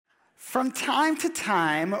From time to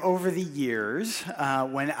time over the years,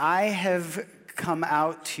 when I have come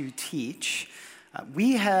out to teach,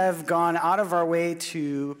 we have gone out of our way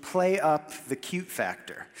to play up the cute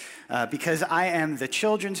factor. Because I am the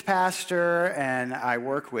children's pastor and I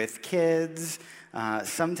work with kids,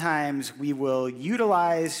 sometimes we will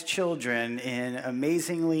utilize children in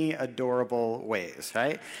amazingly adorable ways,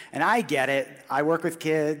 right? And I get it. I work with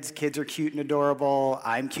kids. Kids are cute and adorable.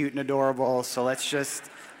 I'm cute and adorable. So let's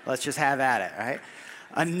just have at it, right?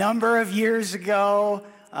 A number of years ago,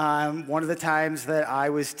 one of the times that I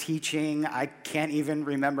was teaching, I can't even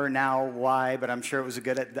remember now why, but I'm sure it was a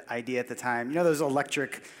good idea at the time. You know those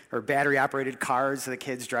electric or battery-operated cars that the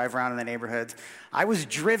kids drive around in the neighborhoods? I was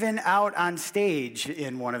driven out on stage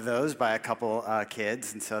in one of those by a couple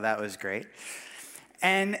kids, and so that was great.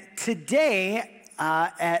 And today,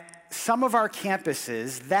 at some of our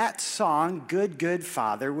campuses, that song, Good, Good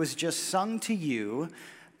Father, was just sung to you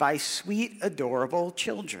by sweet, adorable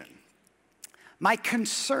children. My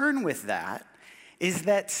concern with that is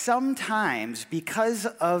that sometimes, because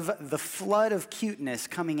of the flood of cuteness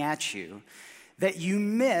coming at you, that you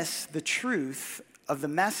miss the truth of the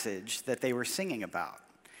message that they were singing about.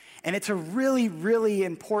 And it's a really, really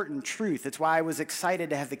important truth. It's why I was excited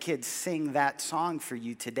to have the kids sing that song for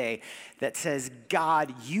you today that says,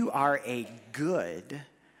 God, you are a good,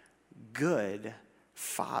 good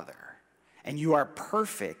Father. And you are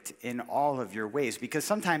perfect in all of your ways, because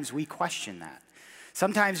sometimes we question that.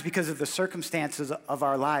 Sometimes because of the circumstances of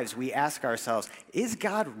our lives, we ask ourselves, is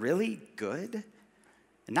God really good?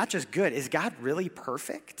 And not just good, is God really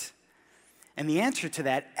perfect? And the answer to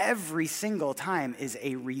that every single time is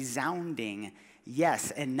a resounding yes.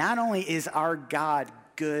 And not only is our God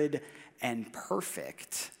good and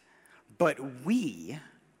perfect, but we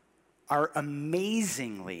are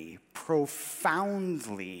amazingly,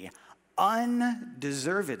 profoundly,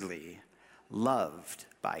 undeservedly loved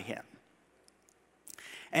by him.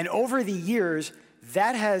 And over the years,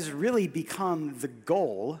 that has really become the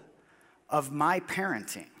goal of my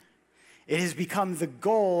parenting. It has become the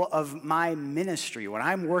goal of my ministry. When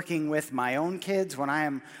I'm working with my own kids, when I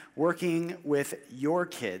am working with your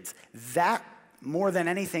kids, that more than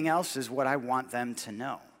anything else is what I want them to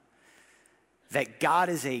know. That God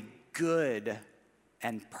is a good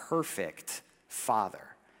and perfect Father,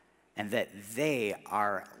 and that they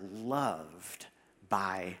are loved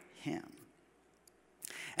by him.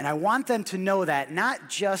 And I want them to know that, not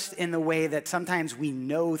just in the way that sometimes we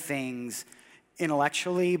know things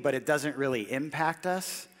intellectually, but it doesn't really impact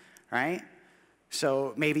us, right?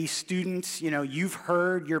 So maybe students, you've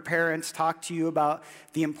heard your parents talk to you about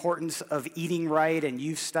the importance of eating right, and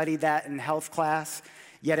you've studied that in health class,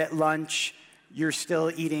 yet at lunch, you're still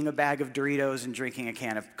eating a bag of Doritos and drinking a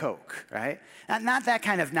can of Coke, right? Not that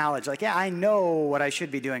kind of knowledge, like, yeah, I know what I should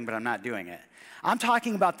be doing, but I'm not doing it. I'm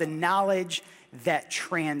talking about the knowledge that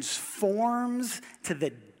transforms to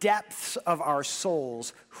the depths of our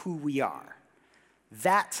souls who we are.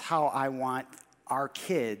 That's how I want our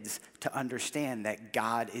kids to understand that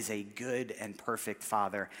God is a good and perfect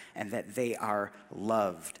Father and that they are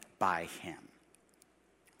loved by him.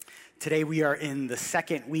 Today we are in the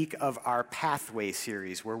second week of our Pathway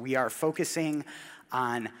series, where we are focusing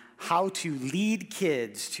on how to lead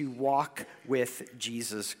kids to walk with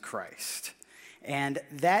Jesus Christ. And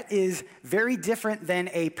that is very different than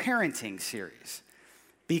a parenting series,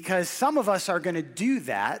 because some of us are going to do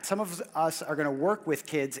that. Some of us are going to work with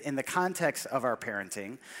kids in the context of our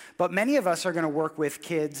parenting, but many of us are going to work with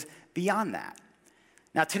kids beyond that.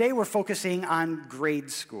 Now, today we're focusing on grade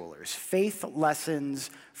schoolers, faith lessons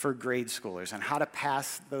for grade schoolers, and how to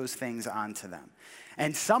pass those things on to them.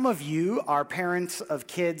 And some of you are parents of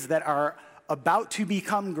kids that are about to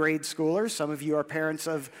become grade schoolers. Some of you are parents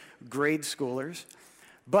of grade schoolers.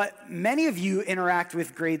 But many of you interact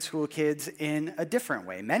with grade school kids in a different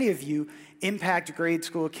way. Many of you impact grade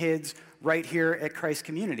school kids right here at Christ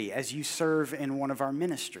Community as you serve in one of our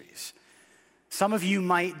ministries. Some of you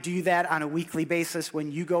might do that on a weekly basis when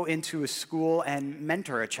you go into a school and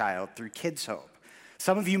mentor a child through Kids Hope.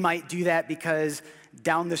 Some of you might do that because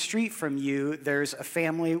down the street from you, there's a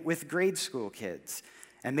family with grade school kids.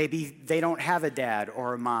 And maybe they don't have a dad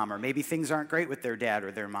or a mom, or maybe things aren't great with their dad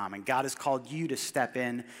or their mom, and God has called you to step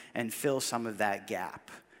in and fill some of that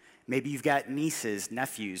gap. Maybe you've got nieces,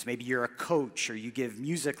 nephews, maybe you're a coach or you give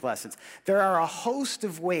music lessons. There are a host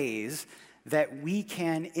of ways that we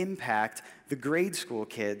can impact the grade school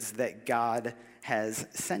kids that God has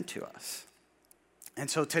sent to us. And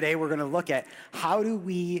so today we're going to look at how do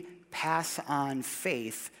we pass on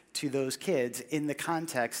faith to those kids in the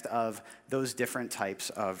context of those different types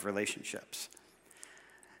of relationships.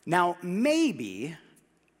 Now, maybe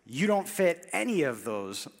you don't fit any of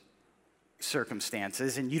those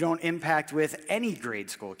circumstances and you don't impact with any grade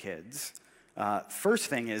school kids, first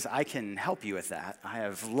thing is I can help you with that. I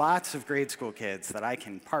have lots of grade school kids that I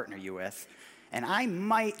can partner you with, and I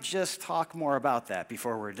might just talk more about that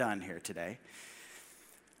before we're done here today.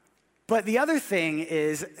 But the other thing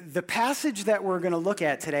is the passage that we're going to look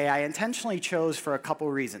at today, I intentionally chose for a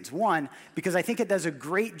couple reasons. One, because I think it does a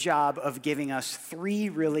great job of giving us 3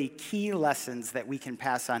 really key lessons that we can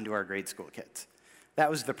pass on to our grade school kids. That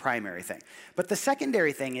was the primary thing. But the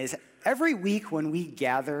secondary thing is every week when we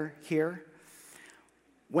gather here,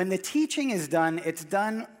 when the teaching is done, it's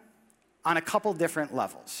done on a couple different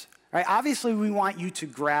levels. Right? Obviously, we want you to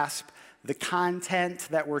grasp the content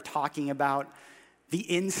that we're talking about, the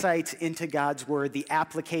insights into God's word, the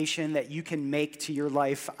application that you can make to your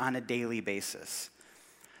life on a daily basis.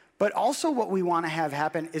 But also what we want to have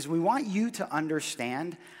happen is we want you to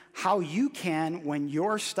understand how you can, when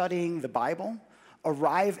you're studying the Bible,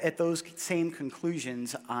 arrive at those same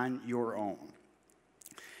conclusions on your own.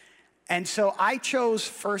 And so I chose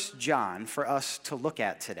 1 John for us to look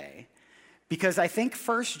at today because I think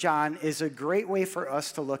 1 John is a great way for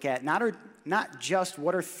us to look at not just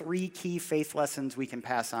what are 3 key faith lessons we can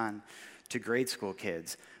pass on to grade school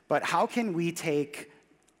kids, but how can we take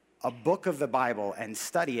a book of the Bible and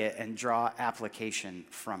study it and draw application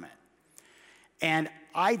from it. And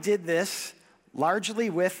I did this largely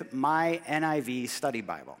with my NIV study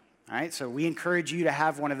Bible. All right, so we encourage you to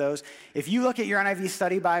have one of those. If you look at your NIV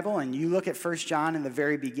study Bible and you look at 1 John in the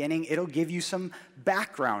very beginning, it'll give you some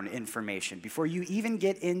background information before you even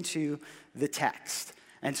get into the text.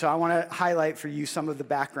 And so I want to highlight for you some of the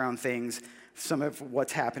background things, some of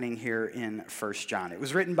what's happening here in 1 John. It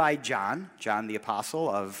was written by John the apostle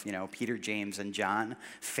of, Peter, James, and John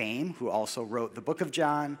fame, who also wrote the book of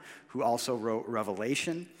John, who also wrote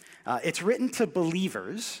Revelation. It's written to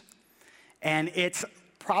believers, and it's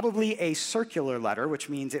probably a circular letter, which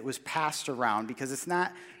means it was passed around because it's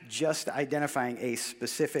not just identifying a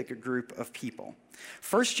specific group of people.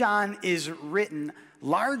 1 John is written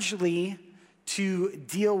largely to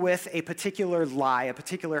deal with a particular lie, a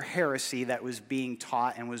particular heresy that was being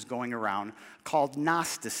taught and was going around called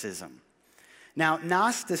Gnosticism. Now,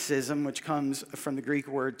 Gnosticism, which comes from the Greek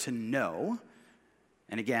word to know,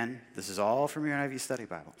 and again, this is all from your NIV study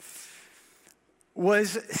Bible,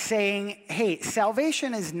 was saying, hey,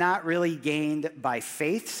 salvation is not really gained by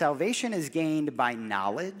faith. Salvation is gained by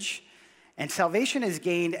knowledge. And salvation is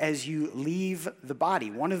gained as you leave the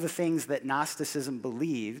body. One of the things that Gnosticism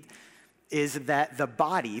believed is that the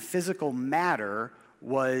body, physical matter,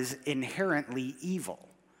 was inherently evil.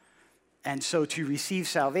 And so to receive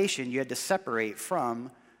salvation, you had to separate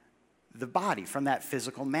from the body, from that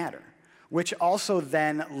physical matter, which also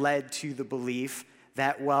then led to the belief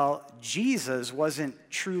that, well, Jesus wasn't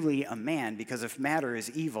truly a man, because if matter is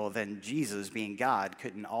evil, then Jesus, being God,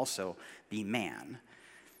 couldn't also be man.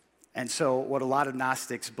 And so what a lot of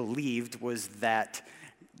Gnostics believed was that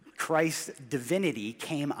Christ's divinity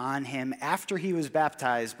came on him after he was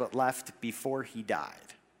baptized, but left before he died.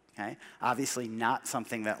 Okay? Obviously not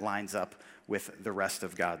something that lines up with the rest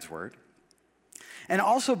of God's word. And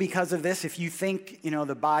also because of this, if you think,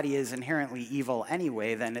 the body is inherently evil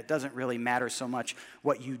anyway, then it doesn't really matter so much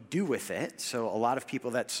what you do with it. So a lot of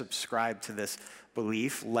people that subscribe to this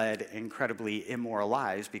belief led incredibly immoral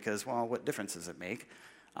lives because, well, what difference does it make?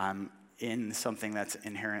 I'm in something that's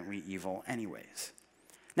inherently evil anyways.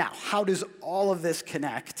 Now, how does all of this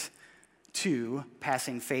connect to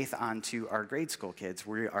passing faith on to our grade school kids?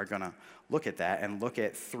 We are going to look at that and look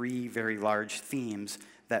at 3 very large themes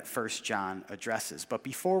that 1 John addresses. But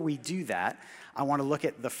before we do that, I want to look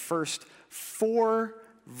at the first 4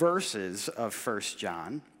 verses of 1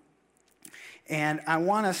 John. And I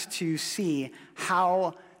want us to see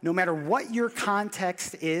how, no matter what your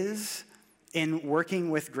context is in working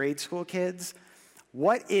with grade school kids,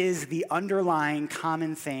 what is the underlying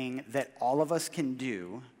common thing that all of us can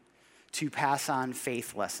do to pass on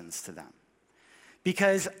faith lessons to them?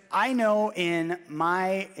 Because I know in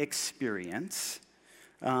my experience,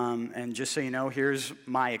 and just so you know, here's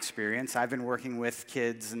my experience. I've been working with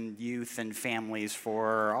kids and youth and families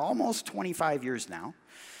for almost 25 years now.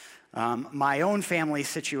 My own family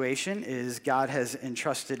situation is God has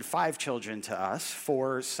entrusted 5 children to us,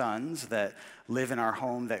 4 sons that live in our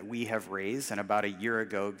home that we have raised. And about a year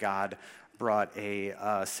ago, God brought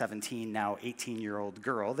a 17, now 18-year-old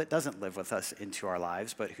girl that doesn't live with us into our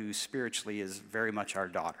lives, but who spiritually is very much our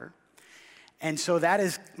daughter. And so that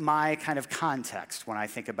is my kind of context when I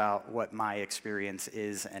think about what my experience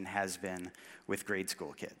is and has been with grade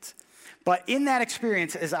school kids. But in that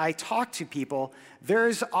experience, as I talk to people,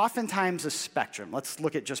 there's oftentimes a spectrum. Let's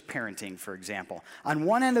look at just parenting, for example. On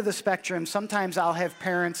one end of the spectrum, sometimes I'll have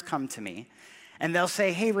parents come to me, and they'll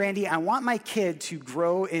say, hey, Randy, I want my kid to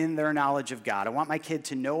grow in their knowledge of God. I want my kid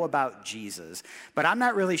to know about Jesus, but I'm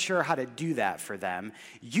not really sure how to do that for them.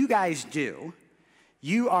 You guys do.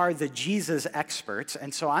 You are the Jesus experts,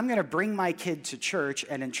 and so I'm going to bring my kid to church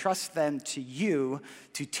and entrust them to you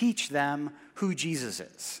to teach them who Jesus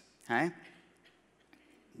is. Okay?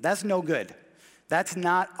 That's no good. That's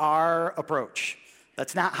not our approach.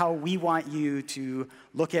 That's not how we want you to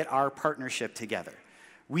look at our partnership together.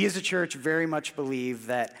 We as a church very much believe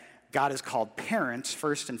that God has called parents,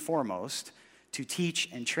 first and foremost, to teach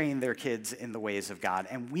and train their kids in the ways of God.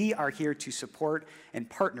 And we are here to support and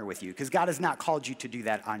partner with you, because God has not called you to do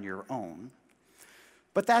that on your own.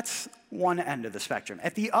 But that's one end of the spectrum.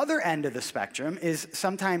 At the other end of the spectrum is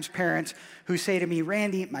sometimes parents who say to me,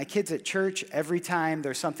 Randy, my kid's at church every time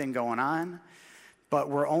there's something going on, but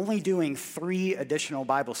we're only doing 3 additional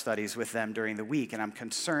Bible studies with them during the week, and I'm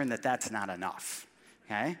concerned that that's not enough,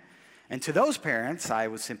 okay? And to those parents, I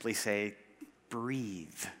would simply say,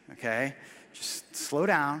 breathe, okay? Just slow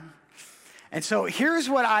down. And so here's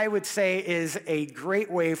what I would say is a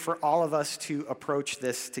great way for all of us to approach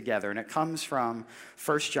this together. And it comes from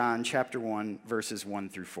 1 John chapter 1, verses 1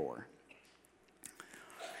 through 4.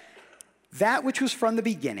 That which was from the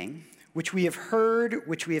beginning, which we have heard,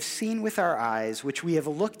 which we have seen with our eyes, which we have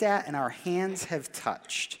looked at and our hands have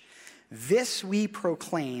touched, this we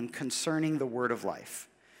proclaim concerning the word of life.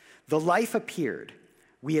 The life appeared.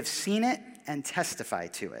 We have seen it and testify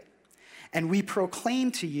to it. And we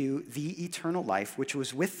proclaim to you the eternal life which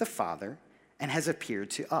was with the Father and has appeared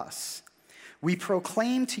to us. We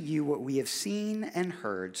proclaim to you what we have seen and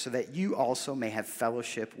heard, so that you also may have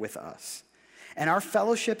fellowship with us. And our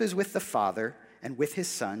fellowship is with the Father and with his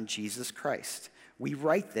Son, Jesus Christ. We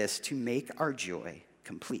write this to make our joy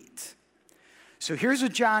complete. So here's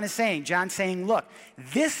what John is saying. John's saying, look,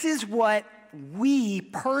 this is what we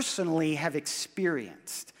personally have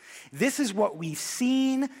experienced. This is what we've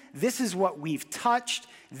seen, this is what we've touched,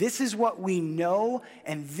 this is what we know,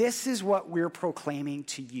 and this is what we're proclaiming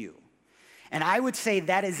to you. And I would say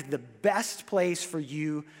that is the best place for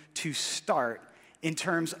you to start in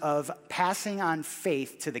terms of passing on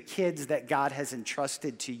faith to the kids that God has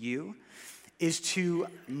entrusted to you, is to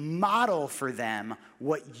model for them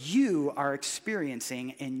what you are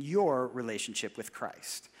experiencing in your relationship with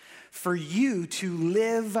Christ. For you to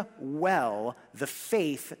live well the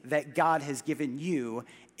faith that God has given you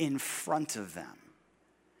in front of them.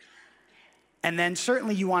 And then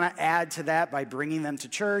certainly you want to add to that by bringing them to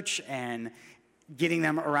church and getting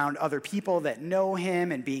them around other people that know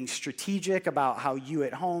him and being strategic about how you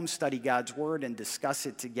at home study God's word and discuss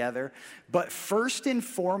it together. But first and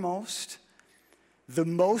foremost, the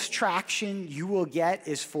most traction you will get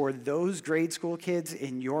is for those grade school kids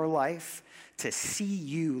in your life to see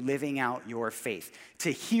you living out your faith,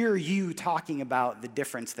 to hear you talking about the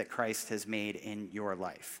difference that Christ has made in your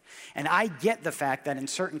life. And I get the fact that in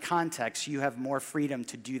certain contexts, you have more freedom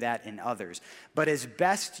to do that in others. But as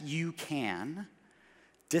best you can,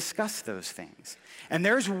 discuss those things. And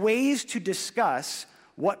there's ways to discuss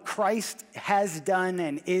what Christ has done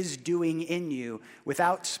and is doing in you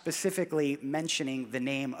without specifically mentioning the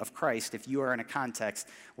name of Christ if you are in a context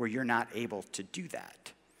where you're not able to do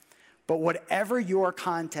that. But whatever your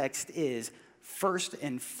context is, first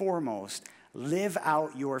and foremost, live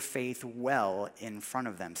out your faith well in front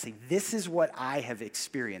of them. Say, this is what I have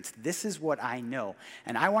experienced. This is what I know.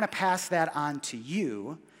 And I want to pass that on to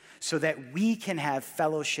you so that we can have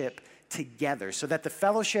fellowship together, so that the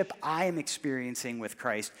fellowship I am experiencing with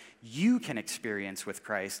Christ, you can experience with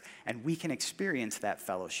Christ, and we can experience that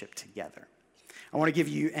fellowship together. I want to give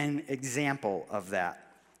you an example of that.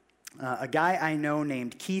 A guy I know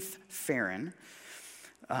named Keith Farron,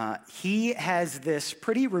 he has this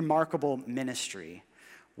pretty remarkable ministry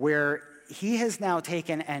where he has now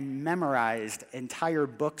taken and memorized entire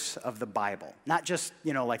books of the Bible. Not just,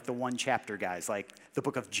 like the one chapter guys, like the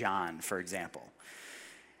book of John, for example.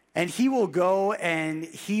 And he will go and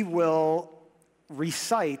he will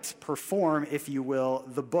recite, perform, if you will,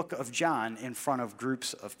 the book of John in front of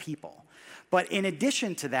groups of people. But in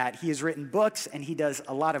addition to that, he has written books and he does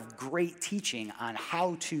a lot of great teaching on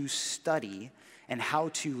how to study and how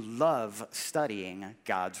to love studying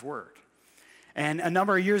God's word. And a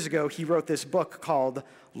number of years ago, he wrote this book called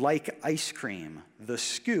Like Ice Cream, The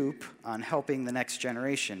Scoop on Helping the Next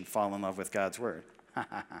Generation Fall in Love with God's Word.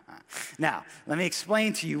 Now, let me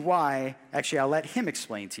explain to you why, actually, I'll let him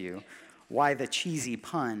explain to you why the cheesy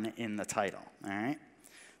pun in the title, all right?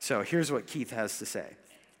 So here's what Keith has to say.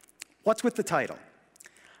 What's with the title?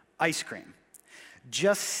 Ice cream.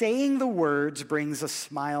 Just saying the words brings a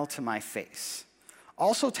smile to my face.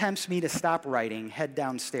 Also tempts me to stop writing, head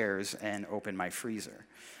downstairs, and open my freezer.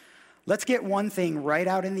 Let's get one thing right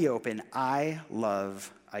out in the open. I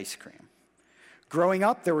love ice cream. Growing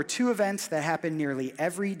up, there were two events that happened nearly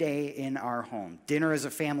every day in our home. Dinner as a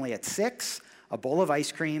family at 6, a bowl of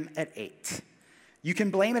ice cream at 8. You can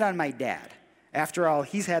blame it on my dad. After all,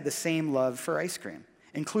 he's had the same love for ice cream,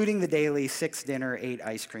 including the daily 6 dinner, 8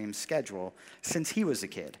 ice cream schedule since he was a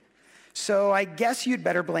kid. So I guess you'd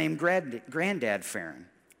better blame Granddad Farron.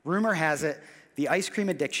 Rumor has it, the ice cream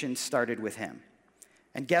addiction started with him.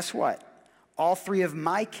 And guess what? All 3 of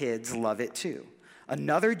my kids love it too.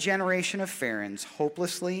 Another generation of Farrons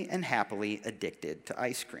hopelessly and happily addicted to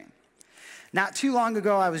ice cream. Not too long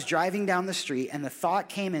ago, I was driving down the street and the thought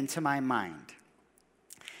came into my mind.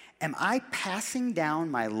 Am I passing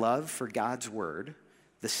down my love for God's word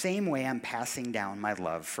the same way I'm passing down my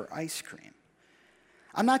love for ice cream?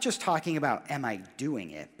 I'm not just talking about am I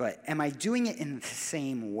doing it, but am I doing it in the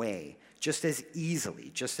same way, just as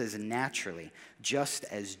easily, just as naturally, just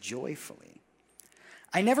as joyfully?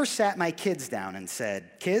 I never sat my kids down and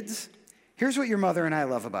said, kids, here's what your mother and I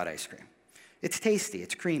love about ice cream. It's tasty,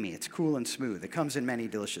 it's creamy, it's cool and smooth. It comes in many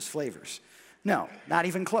delicious flavors. No, not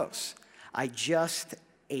even close. I just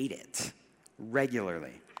ate it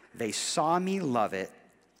regularly. They saw me love it,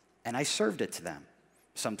 and I served it to them.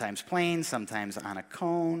 Sometimes plain, sometimes on a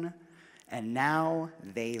cone, and now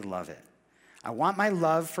they love it. I want my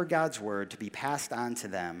love for God's word to be passed on to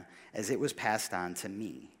them as it was passed on to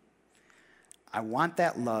me. I want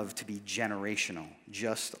that love to be generational,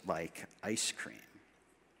 just like ice cream.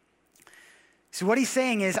 So what he's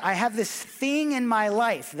saying is, I have this thing in my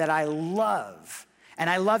life that I love, and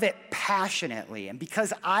I love it passionately. And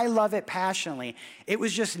because I love it passionately, it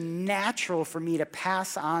was just natural for me to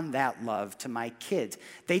pass on that love to my kids.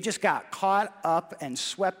 They just got caught up and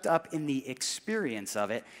swept up in the experience of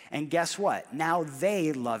it. And guess what? Now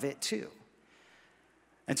they love it too.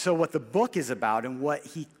 And so what the book is about and what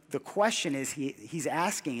the question is he's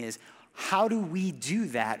asking is, how do we do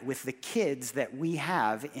that with the kids that we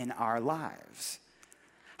have in our lives?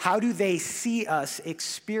 How do they see us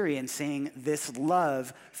experiencing this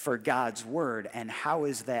love for God's word, and how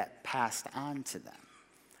is that passed on to them?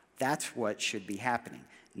 That's what should be happening,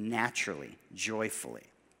 naturally, joyfully.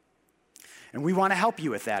 And we want to help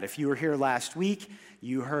you with that. If you were here last week,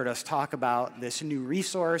 you heard us talk about this new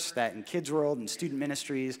resource that in KidsWorld and Student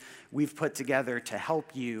Ministries we've put together to help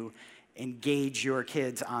you engage your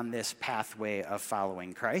kids on this pathway of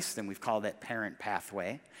following Christ, and we've called it Parent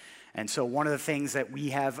Pathway. And so one of the things that we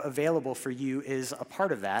have available for you is a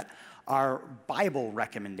part of that, our Bible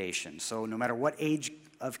recommendations. So no matter what age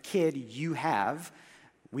of kid you have,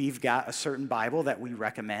 we've got a certain Bible that we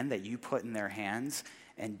recommend that you put in their hands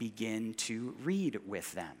and begin to read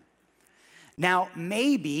with them. Now,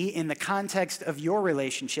 maybe in the context of your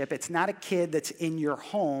relationship, it's not a kid that's in your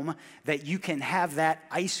home that you can have that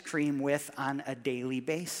ice cream with on a daily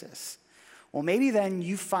basis. Well, maybe then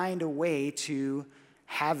you find a way to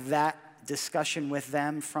have that discussion with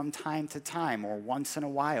them from time to time or once in a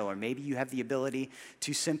while, or maybe you have the ability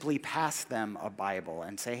to simply pass them a Bible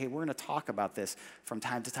and say, hey, we're going to talk about this from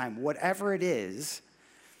time to time. Whatever it is,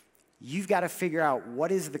 you've got to figure out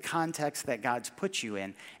what is the context that God's put you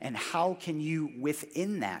in, and how can you,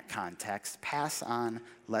 within that context, pass on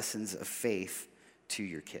lessons of faith to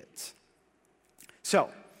your kids. So,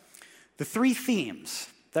 the 3 themes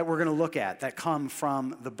that we're going to look at that come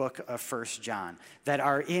from the book of 1 John, that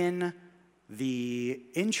are in the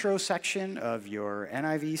intro section of your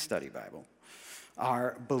NIV study Bible,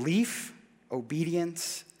 are belief,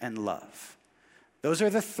 obedience, and love. Those are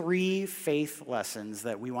the 3 faith lessons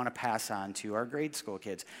that we want to pass on to our grade school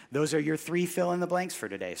kids. Those are your 3 fill-in-the-blanks for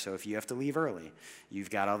today. So if you have to leave early, you've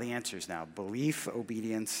got all the answers now. Belief,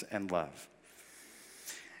 obedience, and love.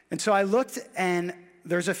 And so I looked, and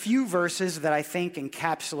there's a few verses that I think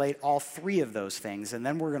encapsulate all 3 of those things, and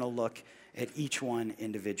then we're going to look at each one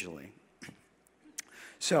individually.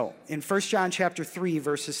 So in 1 John chapter 3,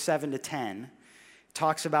 verses 7 to 10,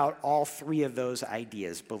 talks about all 3 of those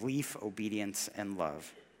ideas, belief, obedience, and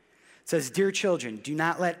love. It says, dear children, do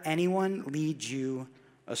not let anyone lead you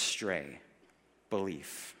astray.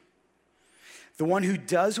 Belief. The one who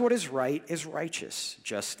does what is right is righteous,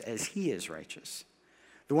 just as he is righteous.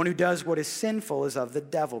 The one who does what is sinful is of the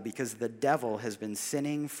devil, because the devil has been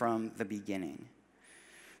sinning from the beginning.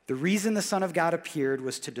 The reason the Son of God appeared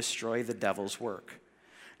was to destroy the devil's work.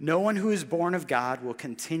 No one who is born of God will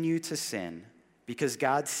continue to sin because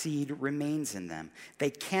God's seed remains in them. They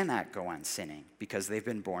cannot go on sinning because they've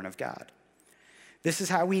been born of God. This is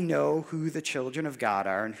how we know who the children of God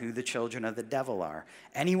are and who the children of the devil are.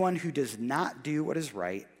 Anyone who does not do what is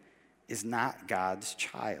right is not God's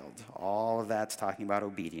child. All of that's talking about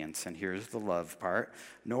obedience, and here's the love part.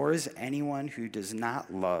 Nor is anyone who does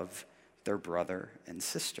not love their brother and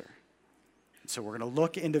sister. So we're going to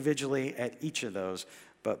look individually at each of those,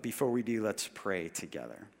 but before we do, let's pray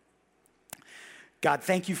together. God,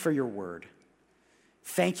 thank you for your word.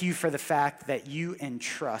 Thank you for the fact that you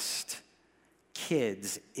entrust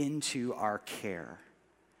kids into our care.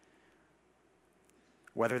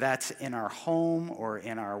 Whether that's in our home or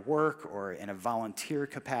in our work or in a volunteer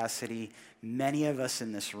capacity, many of us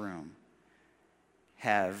in this room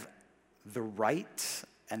have the right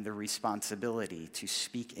and the responsibility to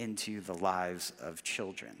speak into the lives of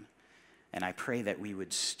children. And I pray that we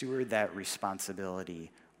would steward that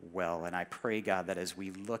responsibility well. And I pray, God, that as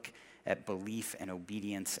we look at belief and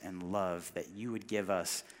obedience and love, that you would give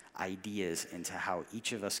us ideas into how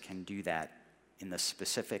each of us can do that in the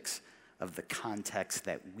specifics of the context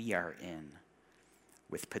that we are in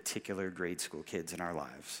with particular grade school kids in our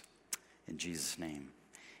lives. In Jesus' name,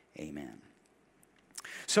 amen.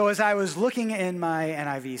 So as I was looking in my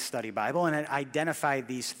NIV study Bible and it identified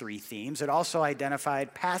these three themes, it also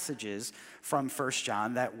identified passages from 1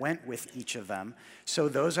 John that went with each of them. So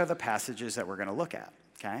those are the passages that we're going to look at,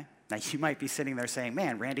 okay? Now you might be sitting there saying,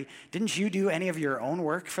 man, Randy, didn't you do any of your own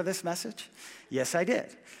work for this message? Yes, I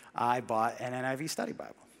did. I bought an NIV study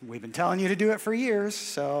Bible. We've been telling you to do it for years,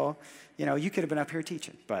 so, you could have been up here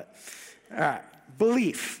teaching. But, all right,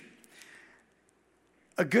 belief.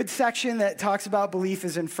 A good section that talks about belief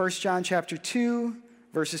is in 1 John chapter 2,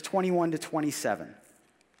 verses 21 to 27.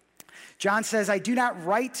 John says, I do not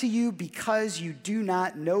write to you because you do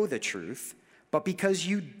not know the truth, but because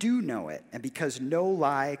you do know it, and because no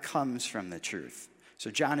lie comes from the truth.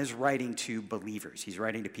 So John is writing to believers. He's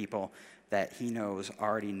writing to people that he knows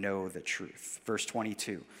already know the truth. Verse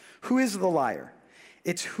 22, who is the liar?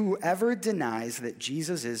 It's whoever denies that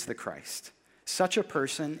Jesus is the Christ. Such a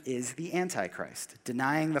person is the Antichrist,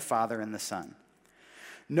 denying the Father and the Son.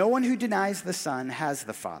 No one who denies the Son has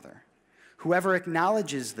the Father. Whoever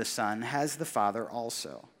acknowledges the Son has the Father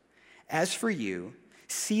also. As for you,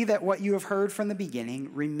 see that what you have heard from the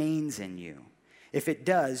beginning remains in you. If it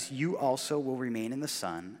does, you also will remain in the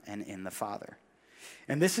Son and in the Father.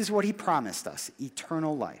 And this is what he promised us,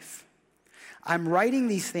 eternal life. I'm writing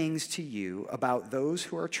these things to you about those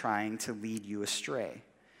who are trying to lead you astray.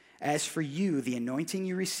 As for you, the anointing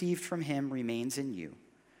you received from him remains in you.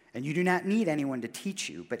 And you do not need anyone to teach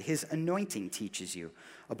you, but his anointing teaches you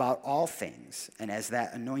about all things. And as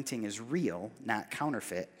that anointing is real, not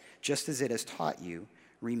counterfeit, just as it has taught you,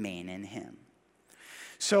 remain in him.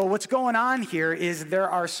 So what's going on here is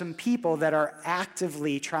there are some people that are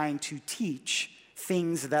actively trying to teach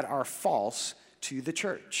things that are false to the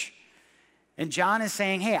church. And John is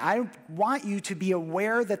saying, hey, I want you to be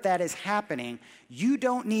aware that that is happening. You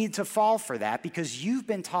don't need to fall for that because you've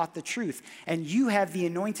been taught the truth and you have the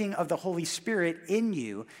anointing of the Holy Spirit in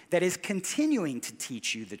you that is continuing to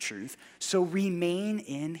teach you the truth. So remain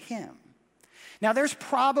in him. Now, there's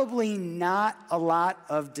probably not a lot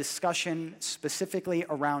of discussion specifically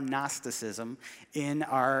around Gnosticism in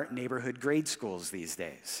our neighborhood grade schools these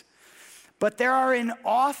days. But there are an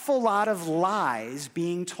awful lot of lies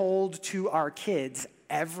being told to our kids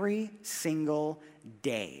every single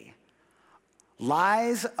day.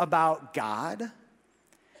 Lies about God.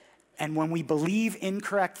 And when we believe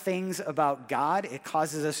incorrect things about God, it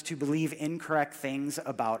causes us to believe incorrect things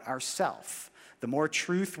about ourselves. The more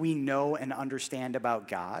truth we know and understand about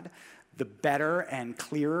God, the better and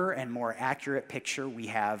clearer and more accurate picture we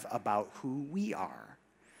have about who we are.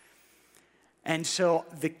 And so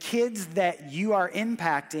the kids that you are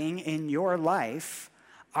impacting in your life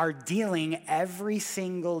are dealing every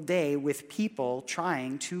single day with people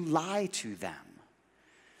trying to lie to them.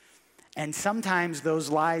 And sometimes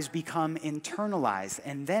those lies become internalized,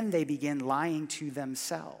 and then they begin lying to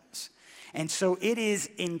themselves. And so it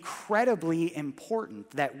is incredibly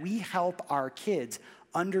important that we help our kids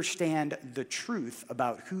understand the truth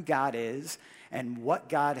about who God is and what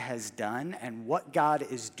God has done and what God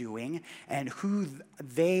is doing and who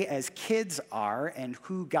they as kids are and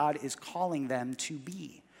who God is calling them to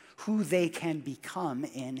be, who they can become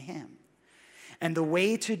in him. And the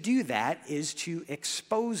way to do that is to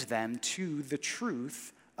expose them to the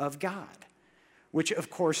truth of God, which of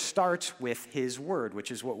course starts with his word,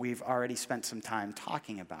 which is what we've already spent some time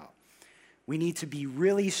talking about. We need to be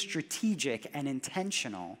really strategic and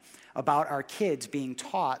intentional about our kids being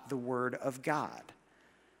taught the Word of God.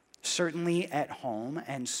 Certainly at home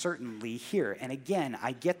and certainly here. And again,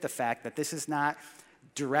 I get the fact that this is not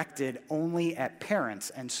directed only at parents.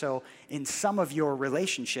 And so in some of your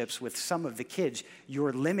relationships with some of the kids,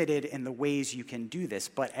 you're limited in the ways you can do this.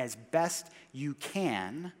 But as best you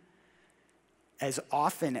can, as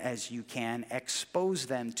often as you can, expose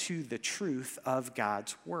them to the truth of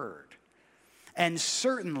God's Word. And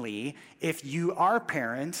certainly, if you are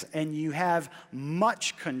parents and you have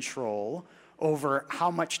much control over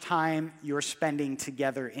how much time you're spending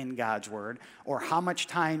together in God's Word or how much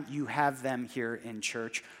time you have them here in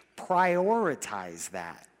church, prioritize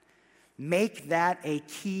that. Make that a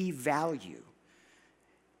key value.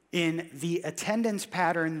 In the attendance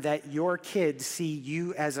pattern that your kids see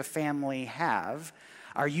you as a family have,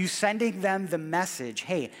 are you sending them the message,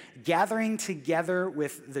 hey, gathering together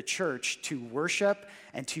with the church to worship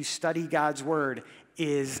and to study God's Word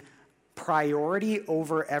is priority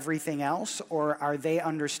over everything else? Or are they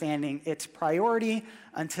understanding it's priority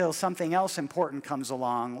until something else important comes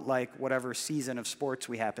along, like whatever season of sports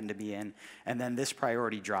we happen to be in, and then this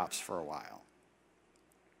priority drops for a while?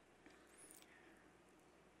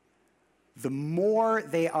 The more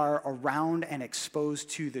they are around and exposed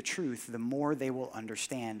to the truth, the more they will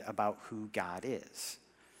understand about who God is.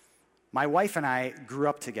 My wife and I grew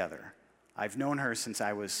up together. I've known her since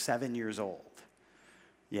I was 7 years old.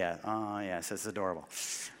 Yeah, oh yes, that's adorable.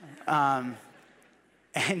 And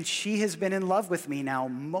she has been in love with me now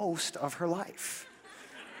most of her life.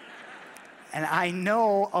 And I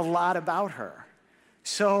know a lot about her.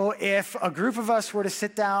 So if a group of us were to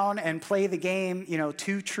sit down and play the game,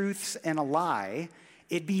 two truths and a lie,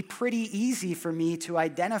 it'd be pretty easy for me to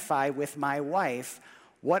identify with my wife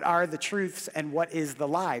what are the truths and what is the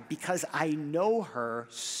lie, because I know her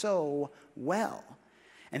so well.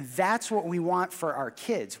 And that's what we want for our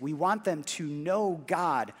kids. We want them to know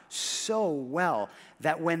God so well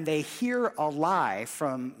that when they hear a lie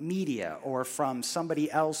from media or from somebody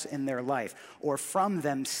else in their life or from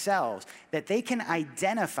themselves, that they can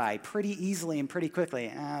identify pretty easily and pretty quickly,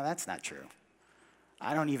 that's not true.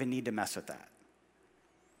 I don't even need to mess with that.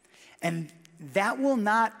 And that will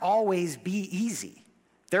not always be easy.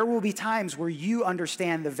 There will be times where you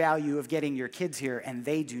understand the value of getting your kids here and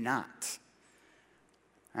they do not.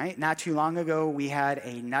 Right? Not too long ago, we had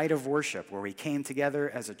a night of worship where we came together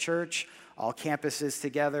as a church, all campuses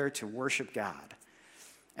together to worship God.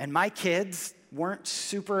 And my kids weren't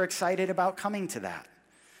super excited about coming to that.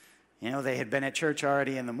 They had been at church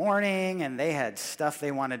already in the morning, and they had stuff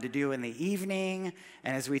they wanted to do in the evening.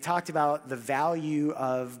 And as we talked about the value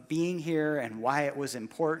of being here and why it was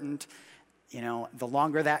important, the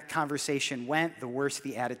longer that conversation went, the worse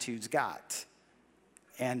the attitudes got.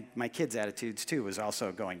 And my kids' attitudes, too, was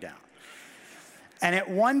also going down. And at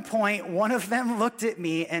one point, one of them looked at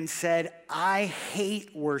me and said, "I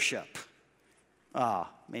hate worship." Oh,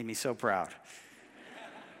 made me so proud.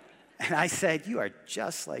 And I said, "You are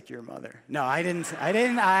just like your mother." No, I didn't say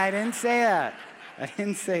that. I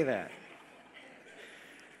didn't say that.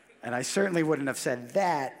 And I certainly wouldn't have said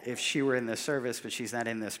that if she were in this service, but she's not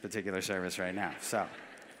in this particular service right now, so.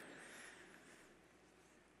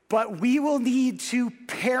 But we will need to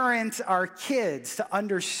parent our kids to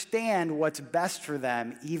understand what's best for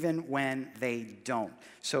them, even when they don't.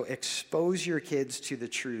 So expose your kids to the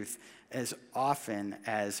truth as often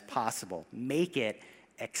as possible. Make it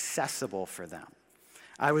accessible for them.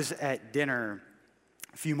 I was at dinner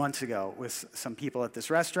a few months ago with some people at this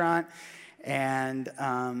restaurant, and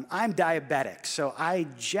I'm diabetic, so I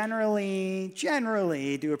generally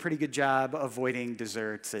do a pretty good job avoiding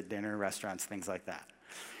desserts at dinner, restaurants, things like that.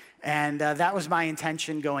 And that was my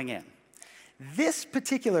intention going in. This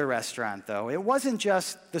particular restaurant, though, it wasn't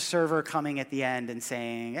just the server coming at the end and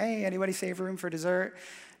saying, "Hey, anybody save room for dessert?"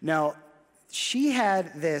 No, she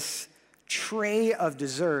had this tray of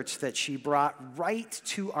desserts that she brought right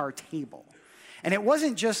to our table. And it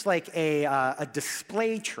wasn't just like a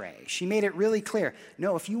display tray. She made it really clear,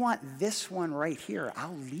 "No, if you want this one right here,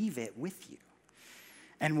 I'll leave it with you."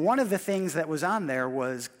 And one of the things that was on there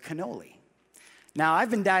was cannoli. Now,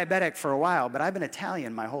 I've been diabetic for a while, but I've been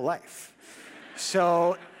Italian my whole life.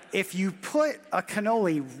 So if you put a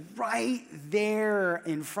cannoli right there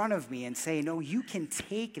in front of me and say, "No, you can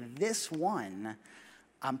take this one,"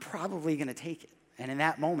 I'm probably going to take it. And in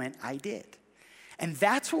that moment, I did. And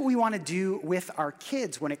that's what we want to do with our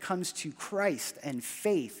kids when it comes to Christ and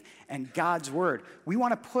faith and God's Word. We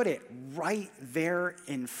want to put it right there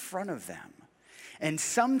in front of them. And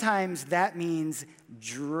sometimes that means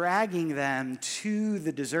dragging them to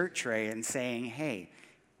the dessert tray and saying, "Hey,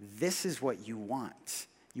 this is what you want.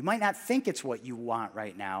 You might not think it's what you want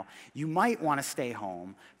right now. You might want to stay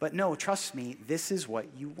home, but no, trust me, this is what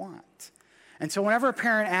you want. And so whenever a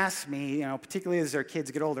parent asks me, particularly as their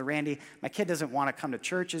kids get older, Randy, my kid doesn't want to come to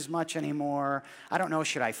church as much anymore. I don't know,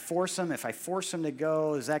 should I force them? If I force them to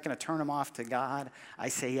go, is that going to turn them off to God? I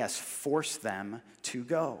say yes, force them to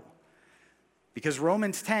go. Because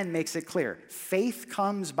Romans 10 makes it clear, faith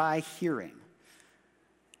comes by hearing.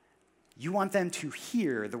 You want them to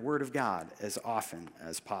hear the word of God as often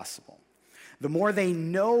as possible. The more they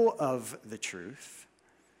know of the truth,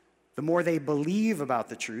 the more they believe about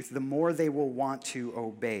the truth, the more they will want to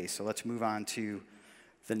obey. So let's move on to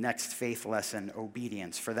the next faith lesson,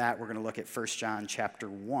 obedience. For that, we're going to look at 1 John chapter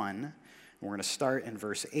 1. We're going to start in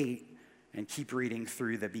verse 8 and keep reading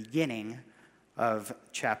through the beginning of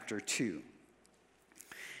chapter 2.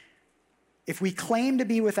 If we claim to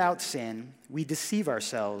be without sin, we deceive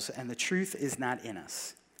ourselves, and the truth is not in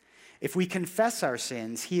us. If we confess our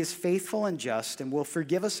sins, he is faithful and just and will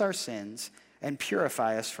forgive us our sins and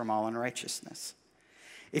purify us from all unrighteousness.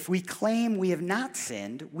 If we claim we have not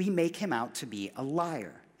sinned, we make him out to be a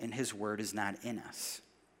liar, and his word is not in us.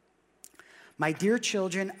 My dear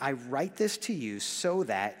children, I write this to you so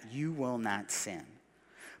that you will not sin.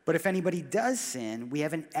 But if anybody does sin, we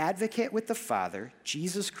have an advocate with the Father,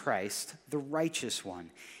 Jesus Christ, the righteous one.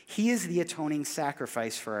 He is the atoning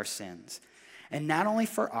sacrifice for our sins, and not only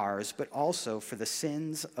for ours, but also for the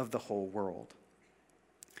sins of the whole world.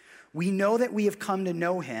 We know that we have come to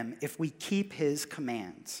know him if we keep his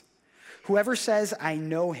commands. Whoever says, I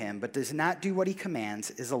know him, but does not do what he commands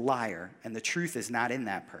is a liar, and the truth is not in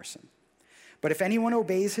that person. But if anyone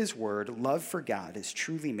obeys his word, love for God is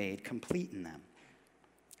truly made complete in them.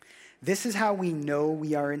 This is how we know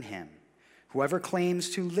we are in him. Whoever claims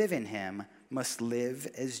to live in him must live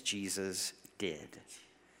as Jesus did.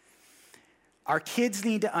 Our kids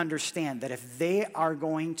need to understand that if they are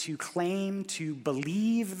going to claim to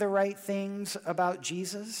believe the right things about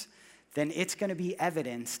Jesus, then it's going to be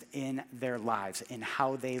evidenced in their lives, in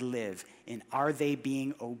how they live, in are they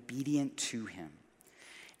being obedient to him.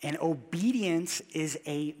 And obedience is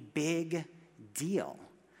a big deal.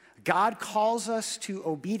 God calls us to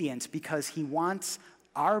obedience because he wants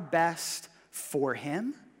our best for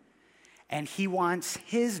him, and he wants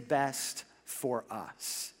his best for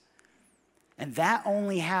us. And that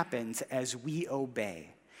only happens as we obey.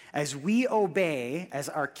 As we obey, as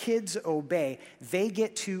our kids obey, they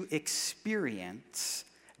get to experience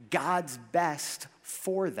God's best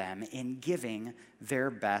for them in giving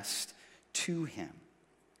their best to him.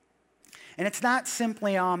 And it's not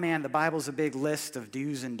simply, oh man, the Bible's a big list of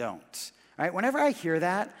do's and don'ts, right? Whenever I hear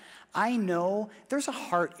that, I know there's a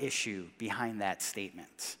heart issue behind that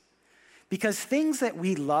statement. Because things that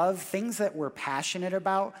we love, things that we're passionate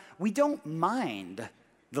about, we don't mind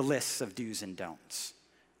the lists of do's and don'ts,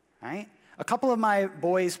 right? A couple of my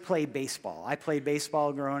boys play baseball. I played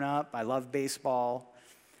baseball growing up. I love baseball.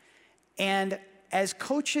 And as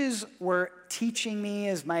coaches were teaching me,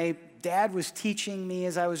 as my dad was teaching me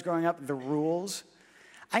as I was growing up, the rules,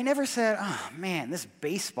 I never said, oh man, this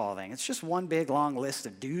baseball thing, it's just one big long list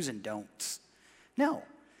of do's and don'ts. No,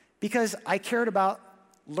 because I cared about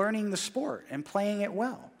learning the sport and playing it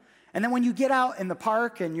well. And then when you get out in the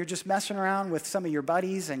park and you're just messing around with some of your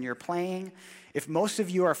buddies and you're playing, if most of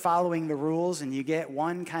you are following the rules and you get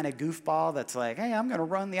one kind of goofball that's like, hey, I'm going to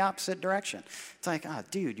run the opposite direction. It's like, oh,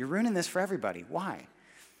 dude, you're ruining this for everybody. Why?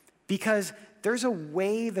 Because there's a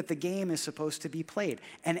way that the game is supposed to be played.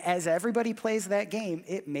 And as everybody plays that game,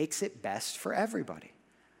 it makes it best for everybody.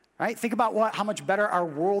 Right? Think about how much better our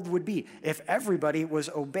world would be if everybody was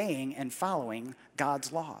obeying and following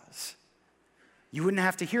God's laws. You wouldn't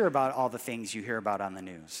have to hear about all the things you hear about on the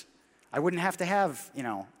news. I wouldn't have to have,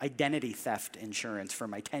 identity theft insurance for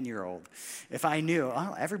my 10-year-old if I knew,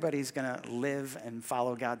 everybody's going to live and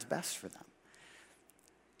follow God's best for them.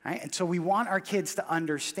 Right? And so we want our kids to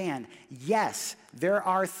understand, yes, there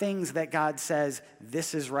are things that God says,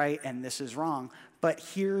 this is right and this is wrong, but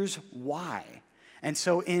here's why. And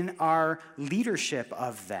so in our leadership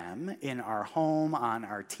of them, in our home, on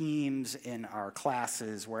our teams, in our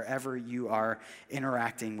classes, wherever you are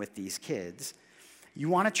interacting with these kids, you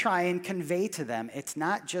want to try and convey to them, it's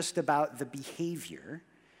not just about the behavior,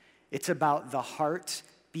 it's about the heart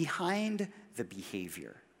behind the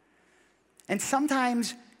behavior. And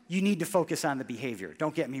sometimes you need to focus on the behavior,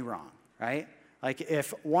 don't get me wrong, right? Like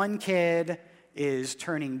if one kid is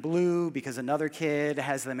turning blue because another kid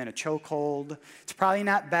has them in a chokehold, it's probably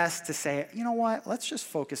not best to say, you know what, let's just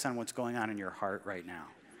focus on what's going on in your heart right now,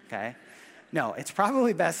 okay? No, it's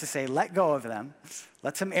probably best to say, let go of them,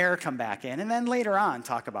 let some air come back in, and then later on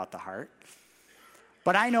talk about the heart.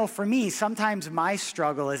 But I know for me, sometimes my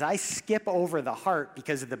struggle is I skip over the heart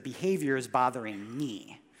because the behavior is bothering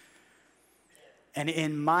me. And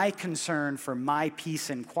in my concern for my peace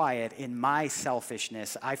and quiet, in my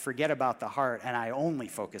selfishness, I forget about the heart and I only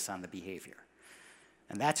focus on the behavior.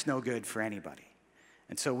 And that's no good for anybody.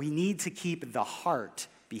 And so we need to keep the heart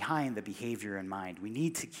behind the behavior in mind. We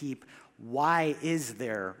need to keep, why is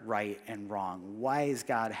there right and wrong? Why does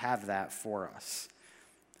God have that for us?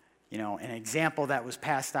 You know, an example that was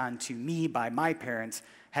passed on to me by my parents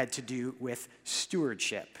had to do with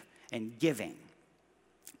stewardship and giving.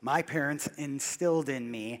 My parents instilled in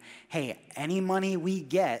me, hey, any money we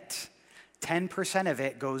get, 10% of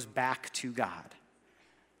it goes back to God.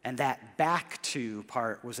 And that back to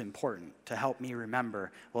part was important to help me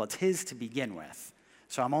remember, well, it's his to begin with.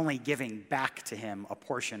 So I'm only giving back to him a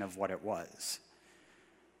portion of what it was.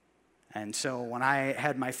 And so when I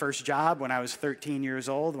had my first job, when I was 13 years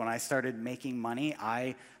old, when I started making money,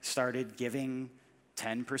 I started giving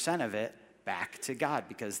 10% of it back to God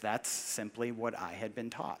because that's simply what I had been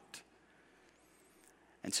taught.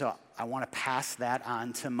 And so I want to pass that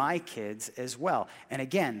on to my kids as well. And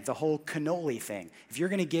again, the whole cannoli thing. If you're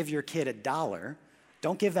going to give your kid $1,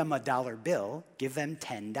 don't give them a dollar bill, give them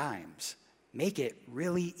 10 dimes. Make it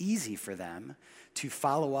really easy for them to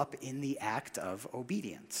follow up in the act of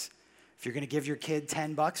obedience. If you're going to give your kid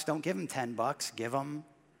 $10, don't give them $10, give them,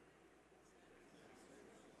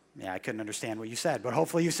 I couldn't understand what you said, but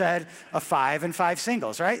hopefully you said a 5 and 5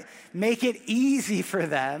 singles, right? Make it easy for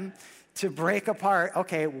them to break apart,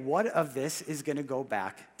 okay, what of this is going to go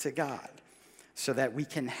back to God so that we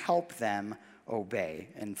can help them obey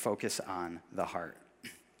and focus on the heart.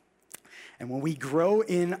 And when we grow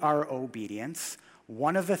in our obedience,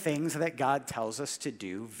 one of the things that God tells us to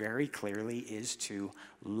do very clearly is to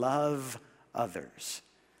love others,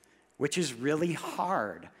 which is really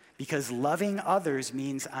hard because loving others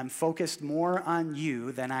means I'm focused more on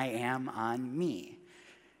you than I am on me.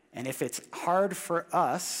 And if it's hard for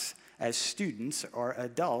us as students or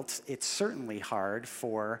adults, it's certainly hard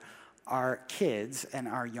for our kids and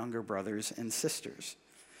our younger brothers and sisters.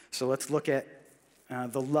 So let's look at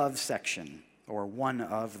the love section, or one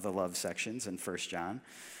of the love sections in 1 John.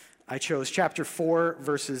 I chose chapter 4,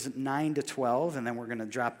 verses 9 to 12, and then we're going to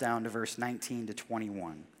drop down to verse 19 to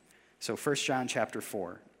 21. So 1 John chapter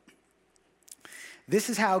 4. This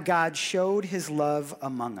is how God showed his love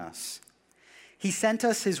among us. He sent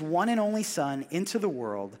us his one and only Son into the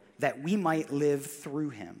world that we might live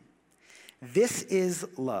through him. This is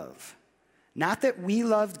love. Not that we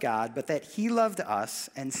loved God, but that he loved us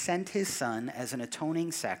and sent his Son as an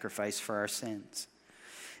atoning sacrifice for our sins.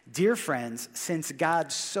 Dear friends, since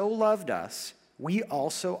God so loved us, we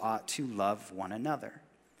also ought to love one another.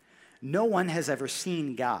 No one has ever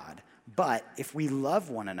seen God, but if we love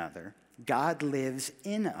one another, God lives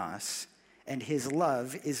in us, and his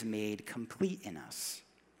love is made complete in us.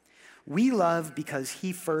 We love because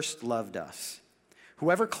he first loved us.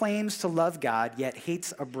 Whoever claims to love God yet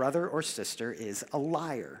hates a brother or sister is a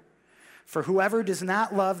liar. For whoever does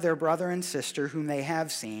not love their brother and sister whom they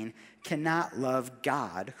have seen cannot love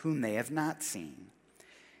God whom they have not seen.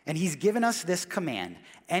 And he's given us this command: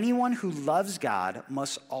 anyone who loves God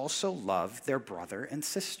must also love their brother and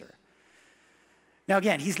sister. Now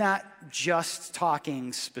again, he's not just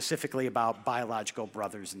talking specifically about biological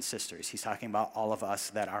brothers and sisters. He's talking about all of us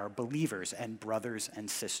that are believers and brothers and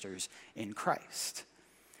sisters in Christ.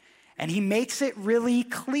 And he makes it really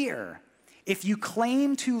clear. If you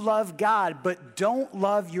claim to love God but don't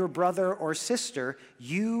love your brother or sister,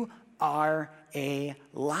 you are a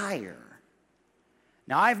liar.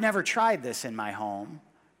 Now, I've never tried this in my home,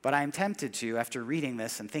 but I'm tempted to after reading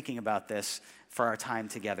this and thinking about this for our time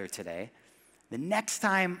together today. The next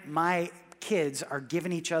time my kids are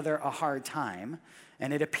giving each other a hard time,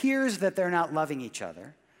 and it appears that they're not loving each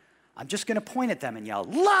other, I'm just going to point at them and yell,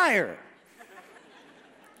 "Liar!"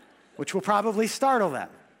 which will probably startle them.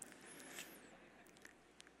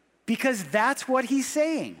 Because that's what he's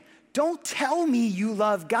saying. Don't tell me you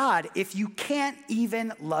love God if you can't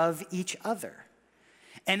even love each other.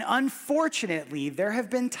 And unfortunately, there have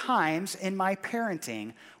been times in my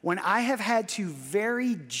parenting when I have had to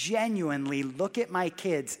very genuinely look at my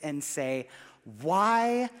kids and say,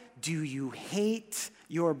 why do you hate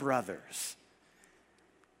your brothers?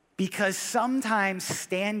 Because sometimes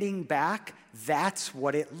standing back, that's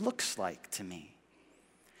what it looks like to me.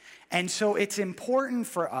 And so it's important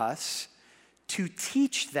for us to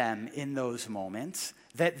teach them in those moments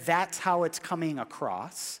that that's how it's coming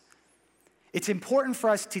across. It's important for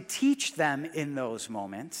us to teach them in those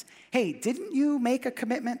moments, hey, didn't you make a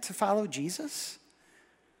commitment to follow Jesus?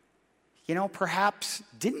 Perhaps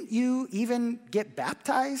didn't you even get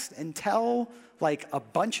baptized and tell like a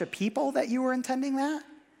bunch of people that you were intending that?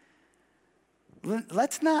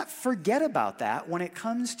 Let's not forget about that when it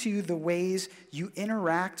comes to the ways you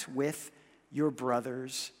interact with your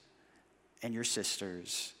brothers and your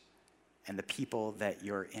sisters and the people that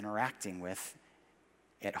you're interacting with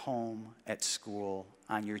at home, at school,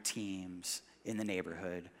 on your teams, in the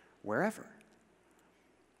neighborhood, wherever.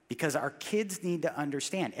 Because our kids need to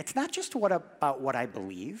understand. It's not just about what I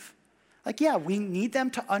believe. We need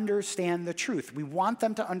them to understand the truth. We want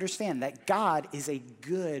them to understand that God is a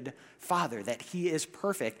good Father, that He is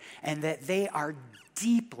perfect, and that they are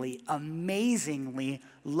deeply, amazingly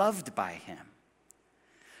loved by Him.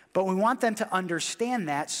 But we want them to understand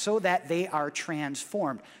that so that they are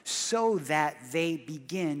transformed, so that they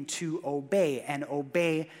begin to obey and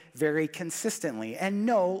obey very consistently. And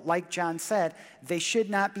know, like John said, they should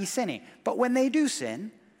not be sinning. But when they do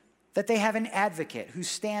sin, that they have an advocate who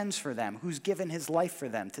stands for them, who's given his life for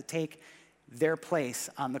them to take their place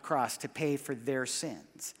on the cross to pay for their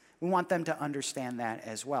sins. We want them to understand that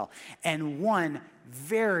as well. And one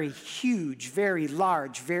very huge, very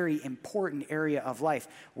large, very important area of life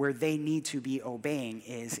where they need to be obeying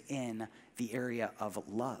is in the area of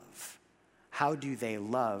love. How do they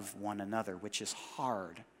love one another, which is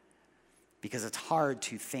hard because it's hard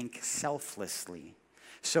to think selflessly.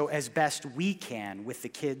 So as best we can with the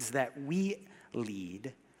kids that we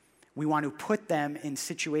lead, we want to put them in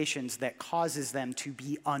situations that causes them to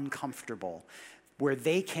be uncomfortable, where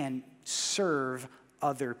they can serve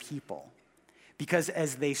other people. Because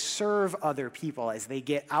as they serve other people, as they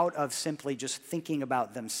get out of simply just thinking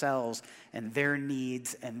about themselves and their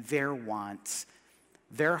needs and their wants,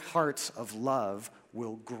 their hearts of love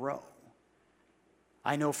will grow.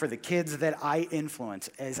 I know for the kids that I influence,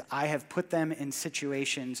 as I have put them in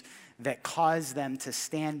situations that cause them to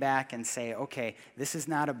stand back and say, okay, this is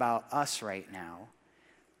not about us right now,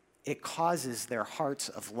 it causes their hearts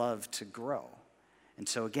of love to grow. And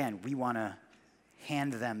so again, we want to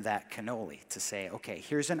hand them that cannoli to say, okay,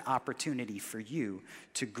 here's an opportunity for you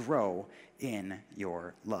to grow in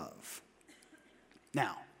your love.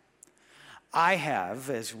 Now, I have,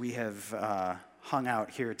 as we have hung out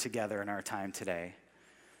here together in our time today,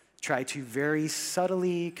 tried to very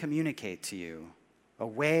subtly communicate to you a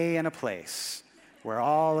way and a place where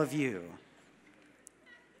all of you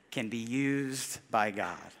can be used by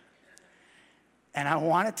God. And I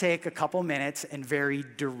want to take a couple minutes and very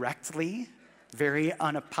directly, very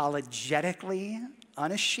unapologetically,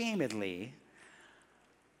 unashamedly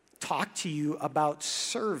talk to you about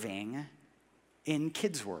serving in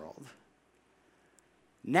KidsWorld.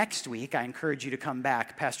 Next week, I encourage you to come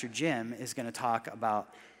back. Pastor Jim is going to talk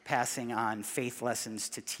about passing on faith lessons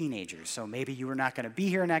to teenagers. So maybe you were not going to be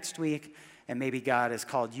here next week, and maybe God has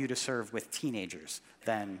called you to serve with teenagers.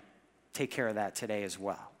 Then take care of that today as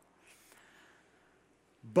well.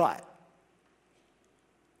 But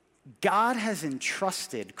God has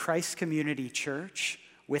entrusted Christ Community Church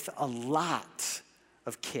with a lot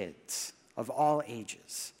of kids of all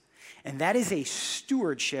ages. And that is a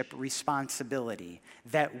stewardship responsibility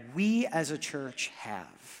that we as a church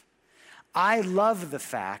have. I love the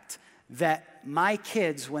fact that my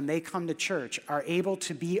kids, when they come to church, are able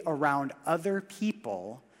to be around other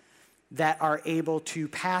people that are able to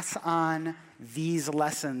pass on these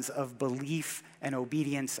lessons of belief and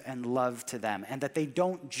obedience and love to them, and that they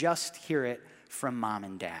don't just hear it from mom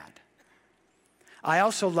and dad. I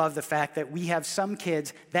also love the fact that we have some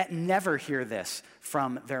kids that never hear this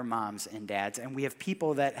from their moms and dads, and we have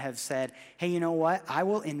people that have said, hey, you know what? I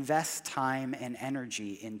will invest time and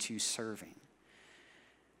energy into serving.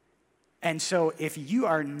 And so if you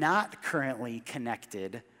are not currently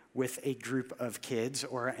connected with a group of kids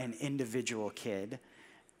or an individual kid,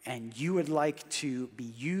 and you would like to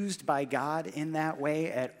be used by God in that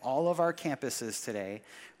way at all of our campuses today,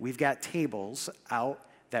 we've got tables out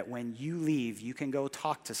that when you leave, you can go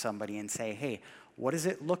talk to somebody and say, hey, what does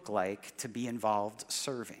it look like to be involved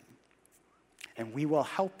serving? And we will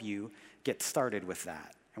help you get started with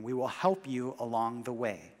that. And we will help you along the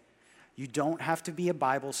way. You don't have to be a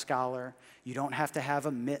Bible scholar. You don't have to have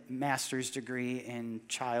a master's degree in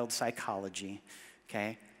child psychology,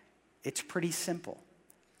 okay? It's pretty simple.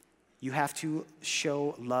 You have to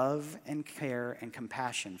show love and care and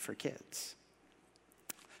compassion for kids.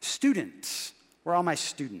 Students, where are all my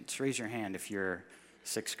students? Raise your hand if you're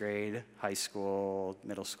 6th grade, high school,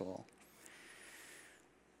 middle school.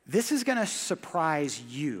 This is going to surprise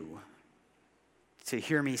you to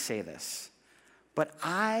hear me say this, but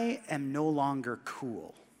I am no longer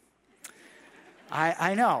cool.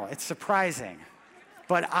 I know, it's surprising,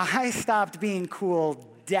 but I stopped being cool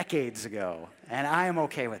decades ago, and I am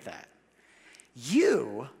okay with that.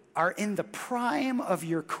 You are in the prime of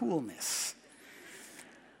your coolness.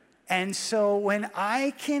 And so when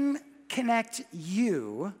I can connect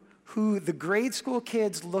you, who the grade school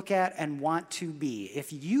kids look at and want to be,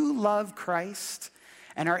 if you love Christ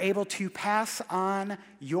and are able to pass on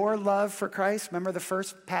your love for Christ, remember the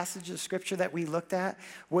first passage of scripture that we looked at,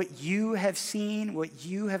 what you have seen, what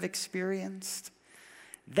you have experienced,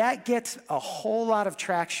 that gets a whole lot of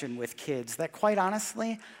traction with kids that, quite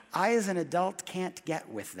honestly, I as an adult can't get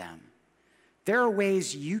with them. There are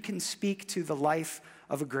ways you can speak to the life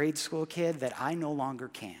of a grade school kid that I no longer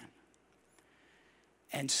can.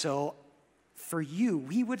 And so for you,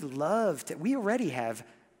 we would love to, we already have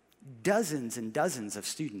dozens and dozens of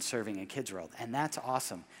students serving in KidsWorld, and that's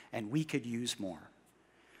awesome, and we could use more.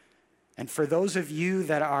 And for those of you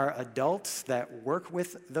that are adults that work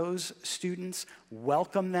with those students,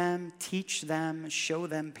 welcome them, teach them, show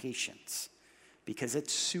them patience, because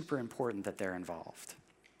it's super important that they're involved.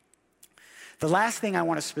 The last thing I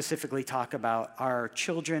want to specifically talk about are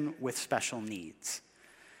children with special needs.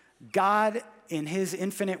 God, in his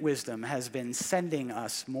infinite wisdom, has been sending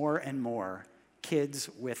us more and more kids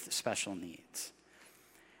with special needs.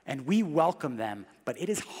 And we welcome them, but it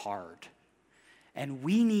is hard. And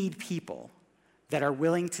we need people that are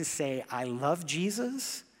willing to say, I love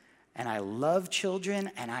Jesus, and I love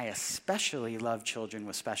children, and I especially love children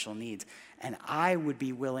with special needs. And I would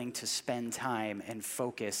be willing to spend time and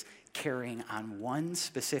focus caring on one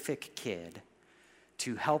specific kid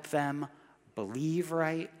to help them believe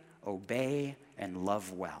right, obey, and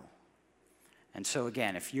love well. And so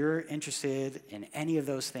again, if you're interested in any of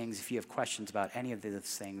those things, if you have questions about any of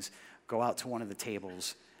those things, go out to one of the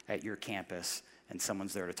tables at your campus, and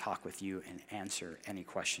someone's there to talk with you and answer any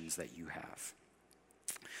questions that you have.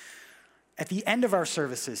 At the end of our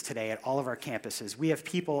services today at all of our campuses, we have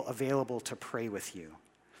people available to pray with you.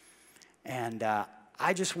 And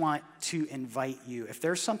I just want to invite you, if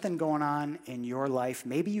there's something going on in your life,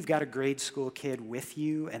 maybe you've got a grade school kid with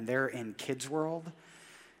you and they're in KidsWorld,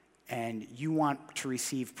 and you want to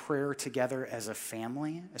receive prayer together as a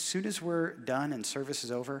family, as soon as we're done and service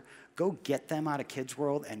is over, go get them out of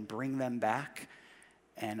KidsWorld and bring them back.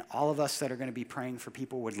 And all of us that are going to be praying for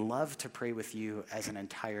people would love to pray with you as an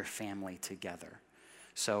entire family together.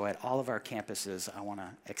 So at all of our campuses, I want to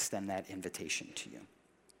extend that invitation to you.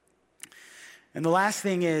 And the last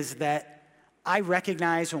thing is that I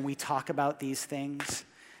recognize when we talk about these things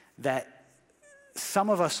that some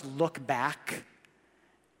of us look back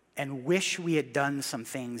and wish we had done some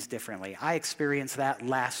things differently. I experienced that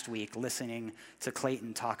last week listening to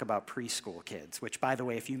Clayton talk about preschool kids, which, by the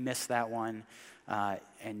way, if you missed that one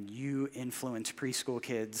and you influence preschool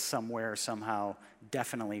kids somewhere, somehow,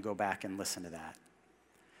 definitely go back and listen to that.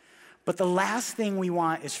 But the last thing we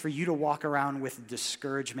want is for you to walk around with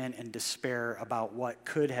discouragement and despair about what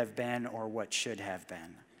could have been or what should have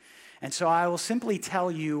been. And so I will simply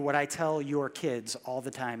tell you what I tell your kids all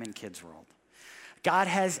the time in KidsWorld. God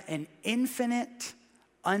has an infinite,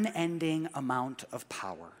 unending amount of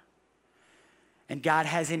power. And God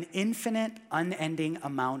has an infinite, unending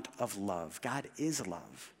amount of love. God is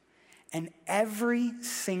love. And every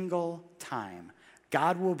single time,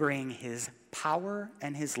 God will bring his power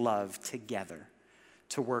and his love together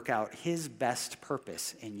to work out his best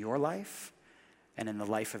purpose in your life and in the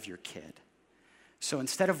life of your kid. So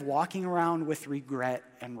instead of walking around with regret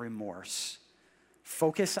and remorse,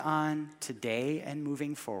 focus on today and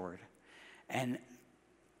moving forward, and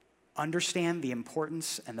understand the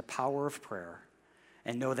importance and the power of prayer,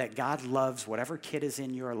 and know that God loves whatever kid is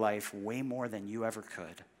in your life way more than you ever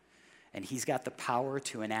could. And he's got the power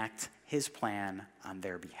to enact his plan on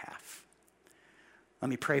their behalf. Let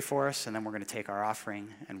me pray for us, and then we're going to take our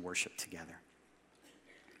offering and worship together.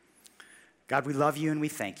 God, we love you and we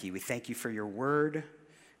thank you. We thank you for your word.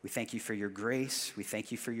 We thank you for your grace. We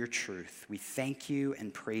thank you for your truth. We thank you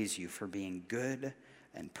and praise you for being good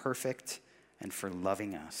and perfect and for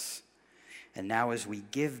loving us. And now as we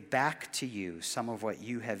give back to you some of what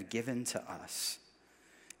you have given to us,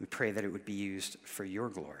 we pray that it would be used for your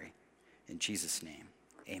glory. In Jesus' name,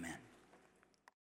 amen.